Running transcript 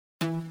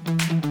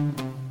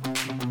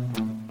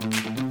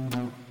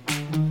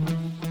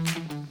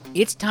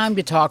it's time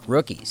to talk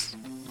rookies.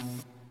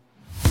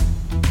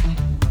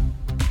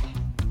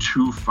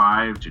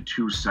 2.5 to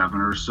 2.7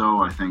 or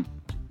so. I think,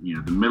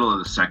 the middle of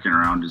the second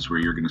round is where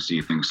you're going to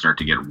see things start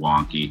to get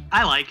wonky.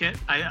 I like it.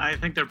 I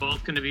think they're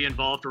both going to be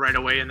involved right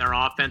away in their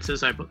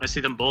offenses. I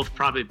see them both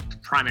probably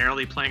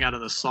primarily playing out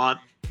of the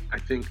slot. I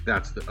think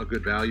that's a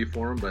good value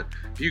for them, but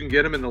if you can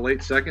get them in the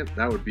late second,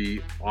 that would be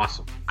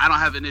awesome. I don't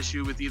have an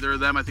issue with either of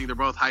them. I think they're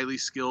both highly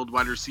skilled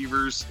wide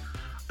receivers,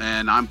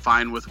 and I'm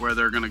fine with where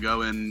they're going to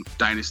go in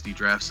dynasty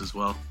drafts as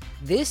well.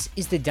 This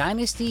is the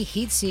Dynasty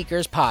Heat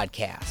Seekers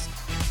podcast.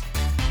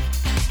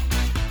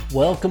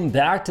 Welcome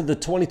back to the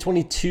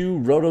 2022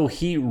 Roto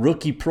Heat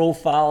rookie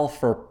profile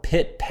for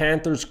Pitt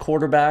Panthers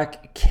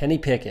quarterback Kenny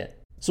Pickett.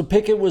 So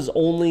Pickett was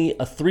only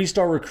a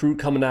 3-star recruit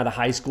coming out of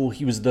high school.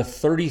 He was the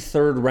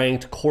 33rd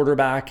ranked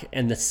quarterback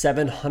and the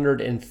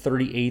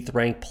 738th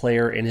ranked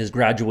player in his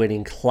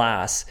graduating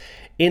class.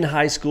 In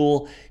high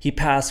school, he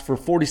passed for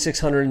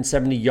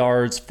 4,670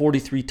 yards,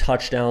 43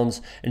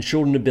 touchdowns, and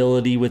showed an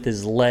ability with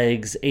his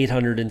legs,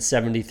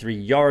 873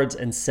 yards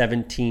and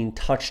 17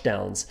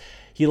 touchdowns.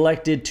 He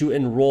elected to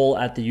enroll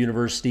at the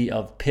University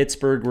of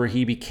Pittsburgh, where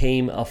he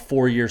became a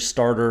 4-year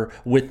starter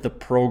with the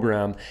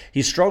program.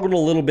 He struggled a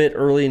little bit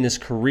early in his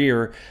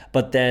career,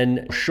 but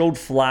then showed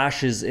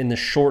flashes in the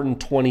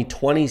shortened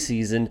 2020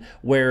 season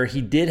where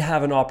he did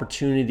have an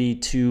opportunity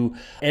to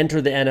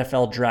enter the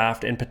NFL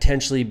draft and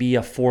potentially be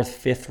a 4th,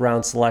 5th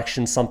round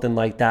selection, something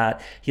like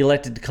that. He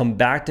elected to come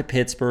back to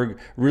Pittsburgh,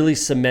 really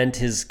cement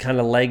his kind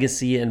of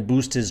legacy and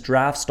boost his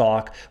draft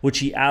stock, which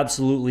he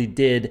absolutely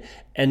did,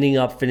 ending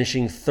up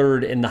finishing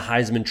 3rd in the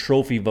Heisman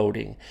Trophy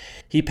voting.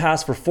 He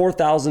passed for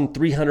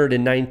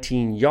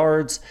 4,319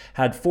 yards,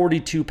 had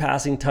 42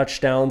 passing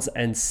touchdowns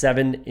and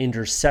 7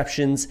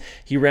 interceptions.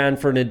 He ran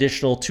for an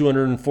additional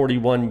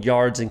 241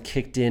 yards and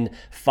kicked in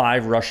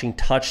 5 rushing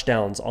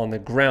touchdowns on the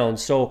ground.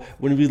 So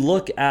when we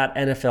look at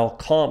NFL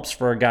comps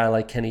for a guy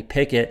like Kenny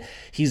Pickett,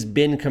 he's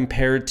been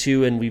compared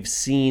to, and we've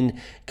seen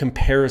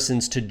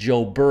comparisons to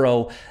Joe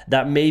Burrow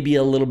that may be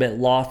a little bit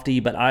lofty,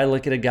 but I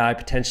look at a guy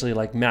potentially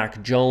like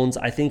Mac Jones.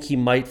 I think he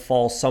might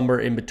fall somewhere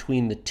in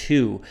between the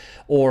two,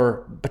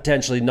 or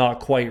potentially not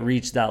quite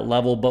reach that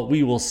level, but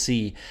we will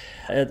see.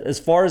 As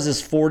far as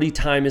his 40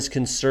 time is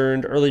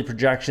concerned, early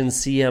projections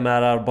see him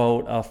at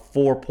about a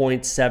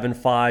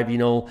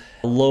 4.75,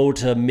 low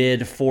to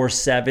mid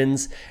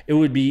 4.7s. It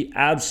would be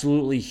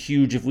absolutely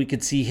huge if we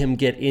could see him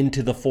get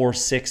into the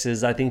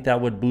 4.6s. I think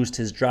that would boost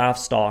his draft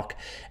stock.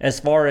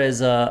 As far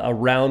as a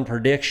round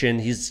prediction,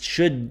 he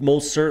should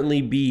most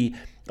certainly be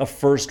a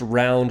 1st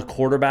round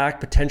quarterback,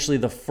 potentially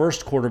the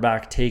first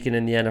quarterback taken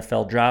in the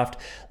NFL draft.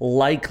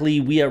 Likely,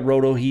 we at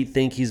Roto Heat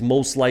think he's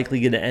most likely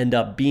going to end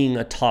up being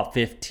a top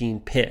 15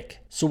 pick.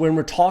 So when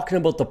we're talking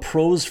about the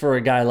pros for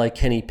a guy like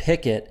Kenny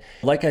Pickett,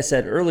 like I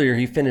said earlier,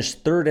 he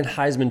finished 3rd in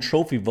Heisman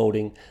Trophy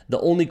voting. The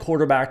only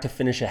quarterback to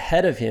finish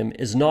ahead of him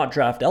is not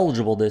draft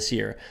eligible this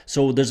year.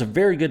 So there's a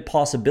very good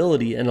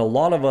possibility, and a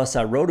lot of us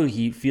at Roto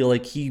Heat feel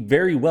like he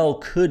very well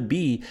could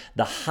be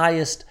the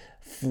highest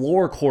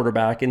floor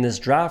quarterback in this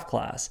draft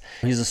class.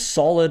 He's a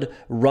solid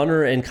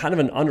runner and kind of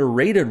an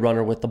underrated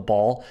runner with the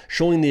ball,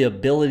 showing the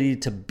ability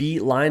to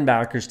beat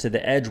linebackers to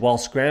the edge while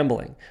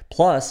scrambling.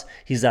 Plus,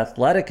 he's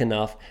athletic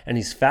enough and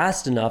he's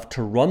fast enough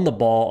to run the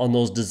ball on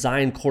those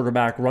designed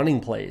quarterback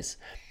running plays.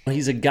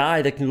 He's a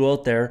guy that can go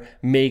out there,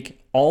 make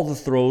all the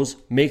throws,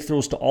 make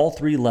throws to all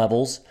 3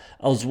 levels,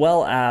 as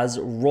well as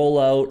roll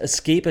out,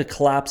 escape a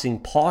collapsing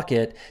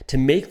pocket to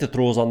make the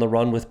throws on the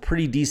run with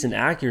pretty decent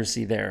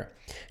accuracy there.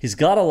 He's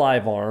got a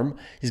live arm,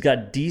 he's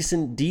got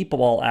decent deep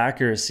ball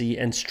accuracy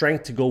and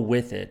strength to go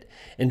with it.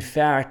 In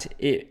fact,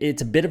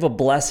 it's a bit of a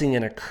blessing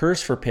and a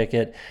curse for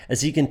Pickett,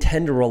 as he can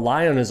tend to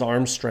rely on his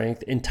arm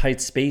strength in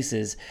tight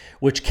spaces,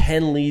 which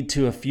can lead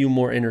to a few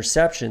more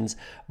interceptions.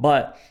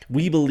 But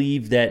we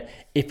believe that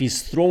if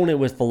he's thrown it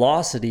with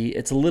velocity,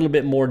 it's a little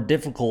bit more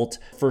difficult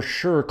for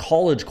sure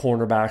college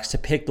cornerbacks to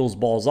pick those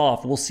balls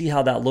off. We'll see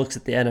how that looks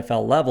at the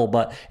NFL level,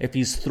 but if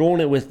he's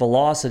thrown it with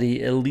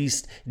velocity, it at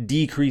least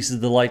decreases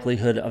the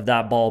likelihood of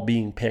that ball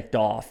being picked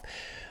off.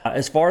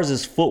 As far as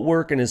his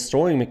footwork and his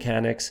throwing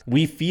mechanics,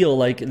 we feel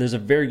like there's a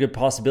very good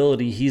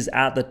possibility he's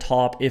at the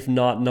top, if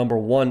not number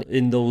 1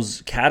 in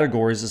those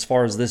categories as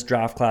far as this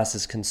draft class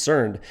is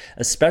concerned,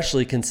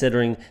 especially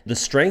considering the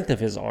strength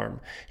of his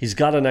arm. He's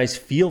got a nice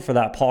feel for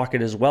that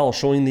pocket as well,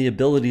 showing the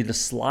ability to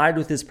slide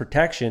with his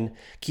protection,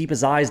 keep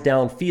his eyes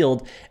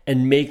downfield,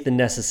 and make the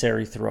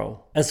necessary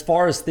throw. As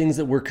far as things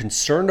that we're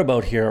concerned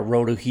about here at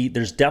Roto Heat,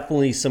 there's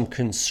definitely some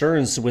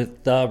concerns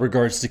with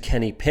regards to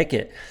Kenny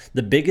Pickett.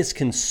 The biggest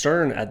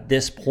concern at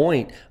this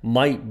point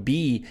might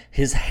be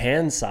his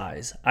hand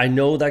size. I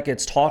know that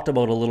gets talked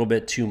about a little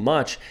bit too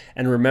much,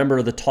 and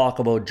remember the talk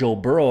about Joe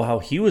Burrow, how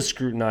he was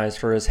scrutinized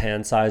for his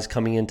hand size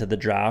coming into the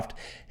draft.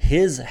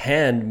 His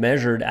hand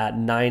measured at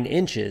 9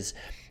 inches.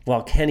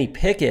 While Kenny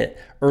Pickett,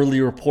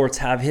 early reports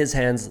have his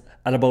hands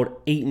at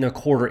about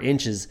 8.25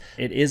 inches.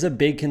 It is a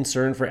big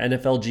concern for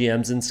NFL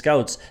GMs and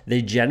scouts.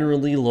 They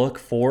generally look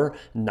for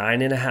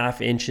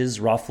 9.5 inches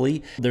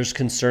roughly. There's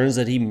concerns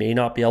that he may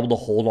not be able to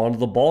hold onto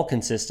the ball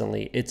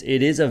consistently. It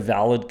is a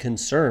valid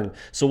concern.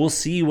 So we'll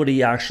see what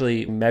he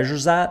actually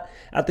measures at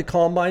the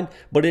combine,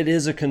 but it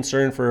is a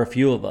concern for a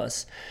few of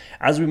us.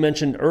 As we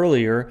mentioned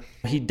earlier,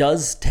 he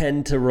does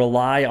tend to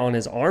rely on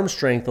his arm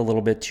strength a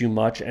little bit too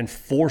much and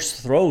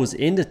force throws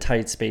into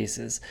tight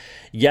spaces.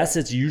 Yes,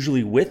 it's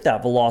usually with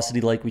that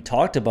velocity like we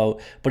talked about,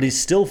 but he's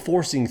still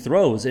forcing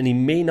throws, and he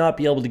may not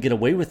be able to get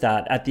away with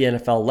that at the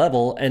NFL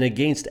level and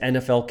against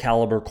NFL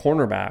caliber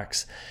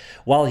cornerbacks.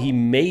 While he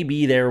may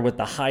be there with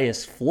the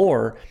highest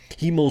floor,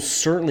 he most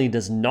certainly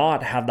does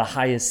not have the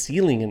highest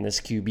ceiling in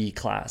this QB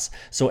class.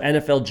 So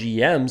NFL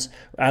GMs,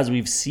 as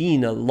we've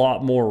seen a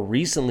lot more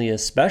recently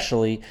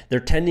especially, they're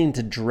tending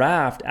to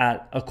draft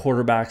at a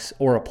quarterback's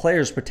or a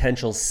player's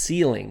potential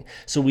ceiling.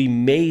 So we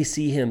may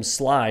see him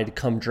slide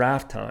come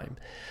draft time.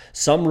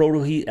 Some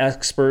RotoHeat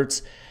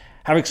experts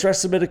have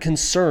expressed a bit of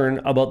concern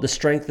about the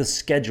strength of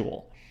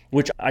schedule,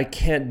 which I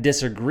can't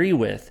disagree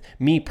with.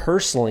 Me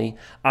personally,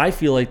 I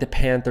feel like the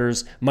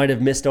Panthers might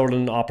have missed out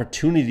on an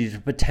opportunity to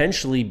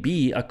potentially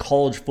be a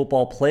college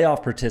football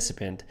playoff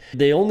participant.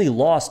 They only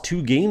lost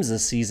 2 games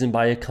this season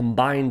by a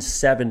combined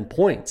 7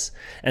 points,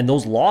 and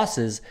those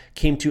losses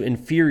came to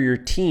inferior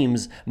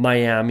teams,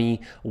 Miami,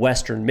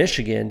 Western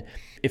Michigan.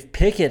 If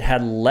Pickett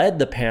had led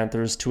the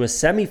Panthers to a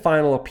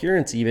semifinal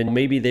appearance even,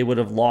 maybe they would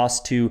have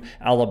lost to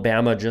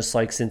Alabama just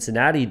like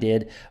Cincinnati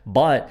did,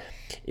 but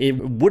it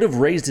would have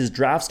raised his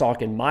draft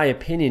stock, in my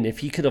opinion, if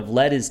he could have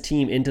led his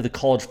team into the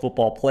college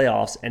football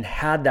playoffs and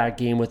had that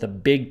game with a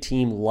big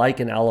team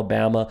like an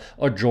Alabama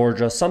or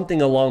Georgia,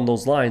 something along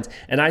those lines.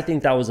 And I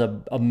think that was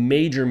a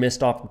major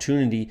missed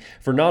opportunity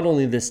for not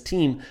only this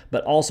team,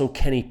 but also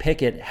Kenny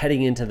Pickett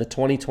heading into the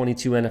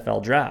 2022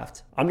 NFL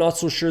draft. I'm not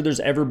so sure there's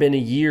ever been a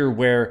year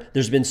where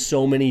there's been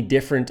so many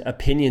different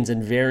opinions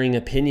and varying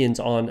opinions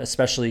on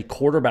especially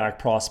quarterback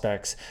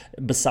prospects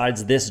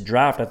besides this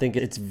draft. I think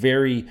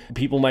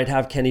people might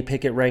have Kenny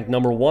Pickett ranked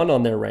number 1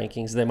 on their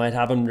rankings. They might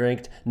have him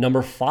ranked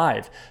number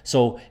 5.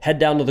 So head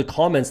down to the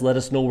comments, let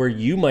us know where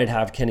you might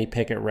have Kenny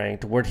Pickett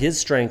ranked, what his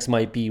strengths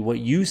might be, what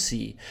you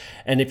see.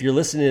 And if you're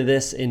listening to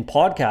this in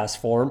podcast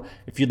form,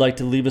 if you'd like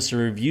to leave us a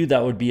review,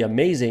 that would be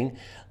amazing.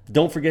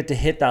 Don't forget to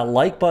hit that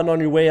like button on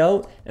your way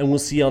out, and we'll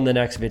see you on the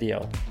next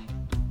video.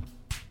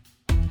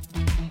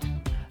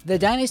 The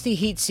Dynasty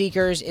Heat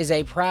Seekers is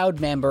a proud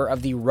member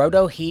of the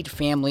RotoHeat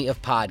family of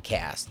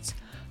podcasts.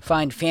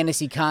 Find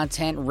fantasy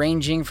content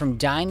ranging from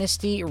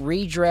Dynasty,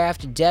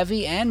 Redraft,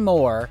 Devy, and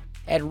more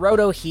at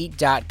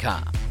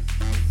rotoheat.com.